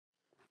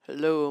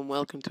Hello and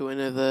welcome to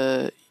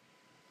another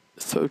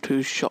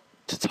Photoshop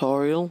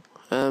tutorial.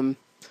 I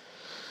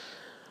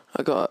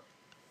got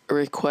a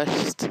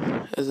request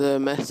as a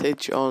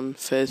message on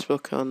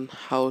Facebook on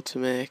how to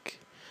make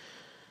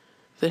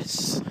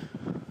this.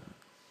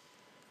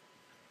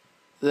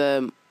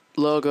 The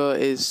logo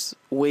is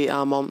We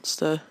Are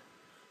Monster.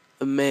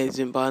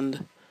 Amazing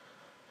band.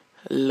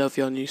 I love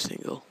your new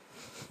single.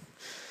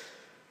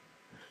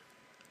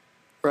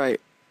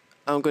 Right,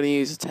 I'm going to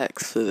use a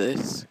text for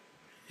this.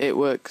 It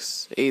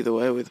works either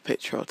way with a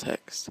picture or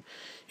text.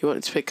 You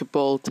want to pick a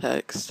bold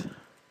text.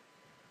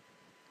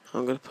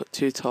 I'm going to put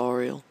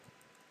tutorial.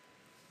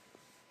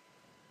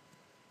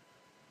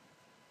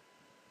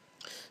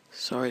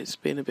 Sorry, it's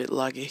been a bit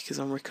laggy because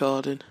I'm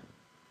recording.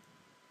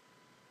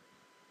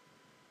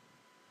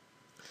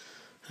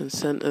 And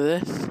centre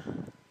this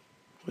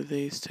with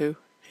these two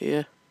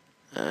here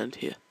and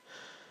here.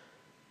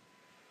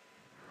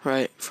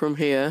 Right, from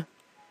here.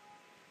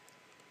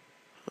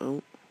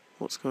 Oh,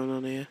 what's going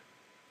on here?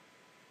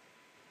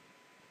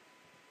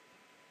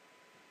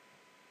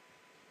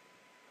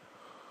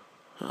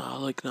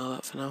 I'll ignore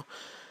that for now.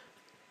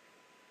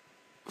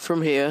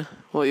 From here,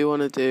 what you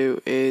want to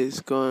do is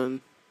go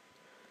on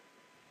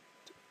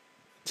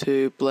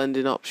to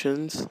blending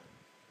options,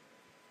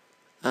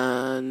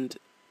 and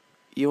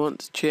you want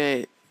to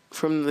change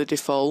from the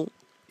default.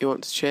 You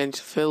want to change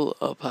the fill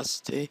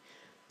opacity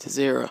to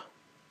 0.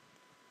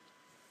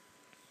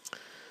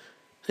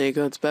 Then you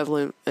go to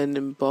bevel and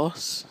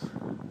emboss.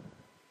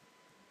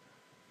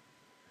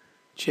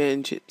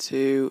 Change it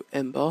to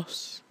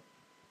emboss,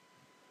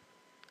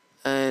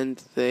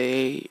 and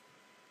the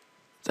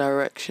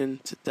direction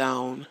to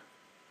down.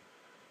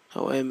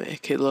 That way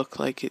make it look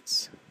like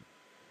it's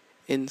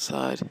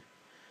inside.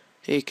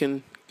 You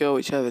can go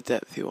whichever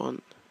depth you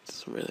want, it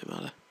doesn't really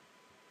matter.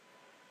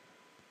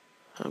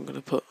 I'm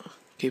going to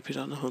keep it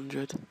on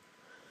 100.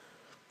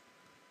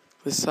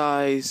 The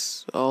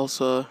size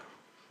also,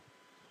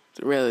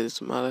 it really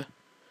doesn't matter.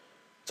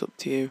 It's up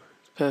to you,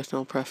 it's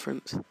personal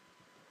preference.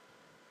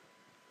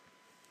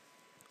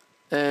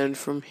 And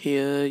from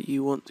here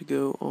you want to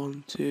go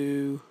on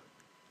to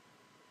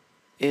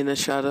inner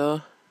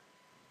shadow,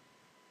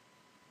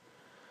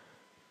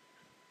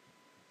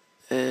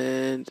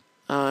 and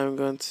I'm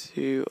going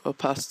to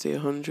opacity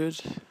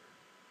 100,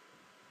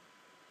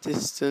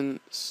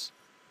 distance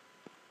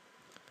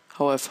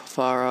however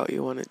far out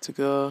you want it to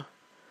go,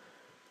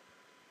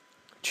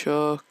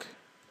 choke.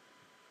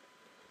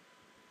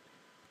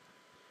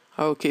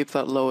 I would keep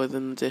that lower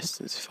than the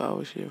distance if I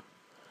was you.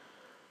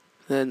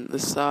 Then the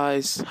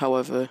size,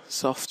 however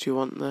soft you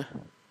want the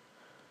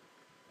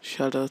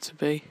shadow to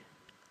be.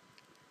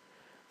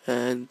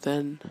 And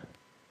then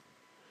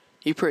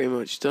you're pretty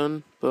much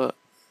done, but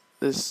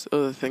there's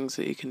other things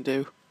that you can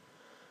do.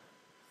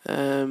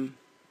 I'm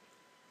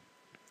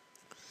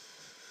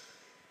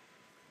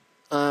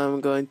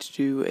going to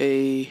do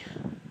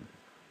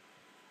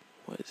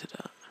what is it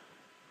at?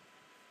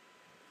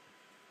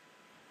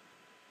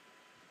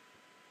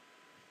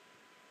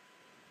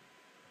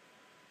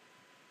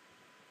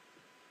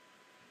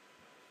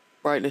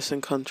 Brightness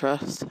and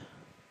contrast.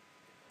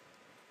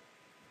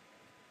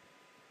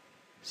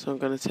 So I'm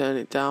going to turn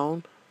it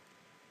down.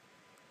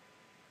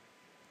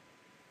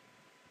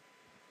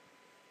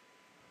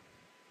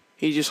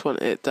 You just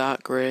want it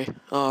dark grey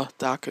or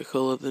darker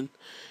colour than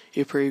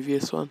your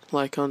previous one,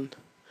 like on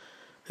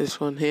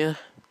this one here.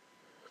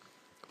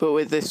 But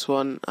with this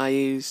one I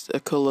used a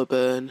colour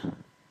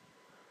burn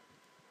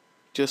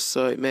just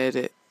so it made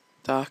it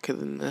darker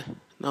than the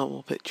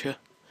normal picture.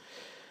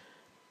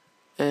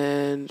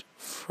 And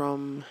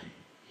from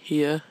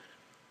here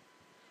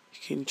you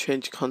can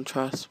change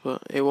contrast,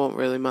 but it won't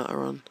really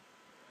matter on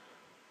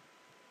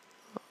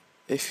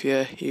if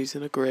you're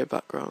using a grey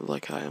background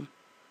like I am.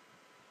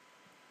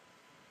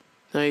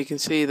 Now you can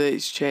see that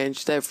it's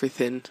changed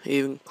everything,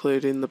 even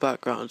including the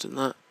background and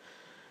that.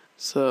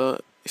 So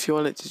if you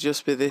want it to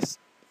just be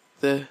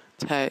the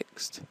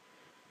text,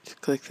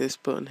 just click this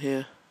button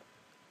here.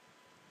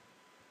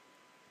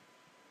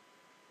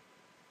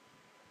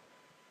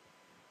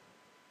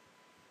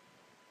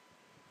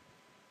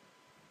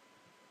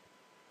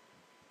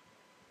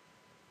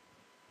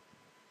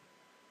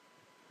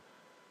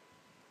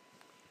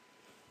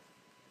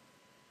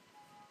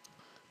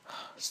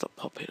 Stop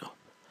popping up.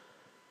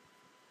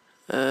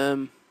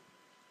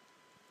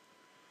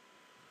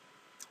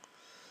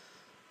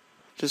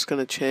 Just going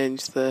to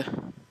change the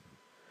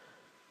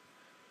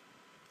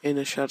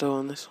inner shadow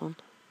on this one.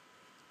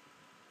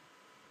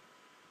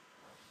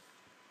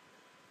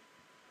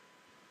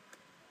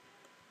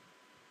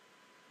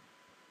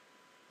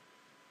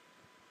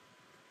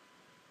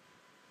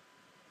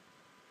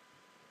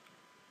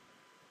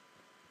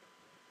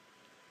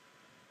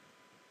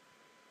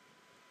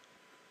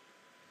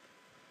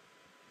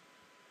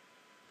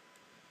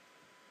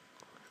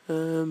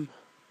 I'm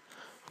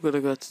going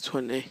to go to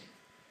 20.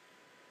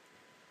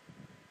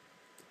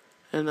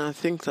 And I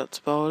think that's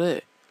about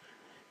it.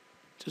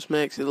 Just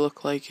makes it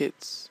look like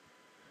it's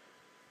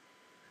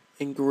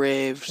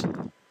engraved,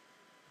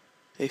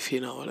 if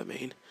you know what I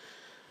mean.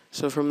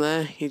 So from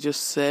there you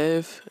just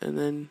save, and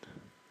then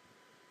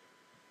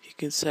you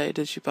can set it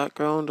as your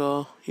background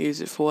or use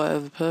it for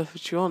whatever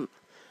purpose you want.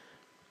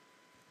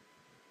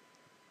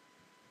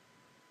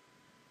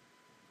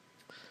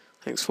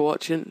 Thanks for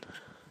watching.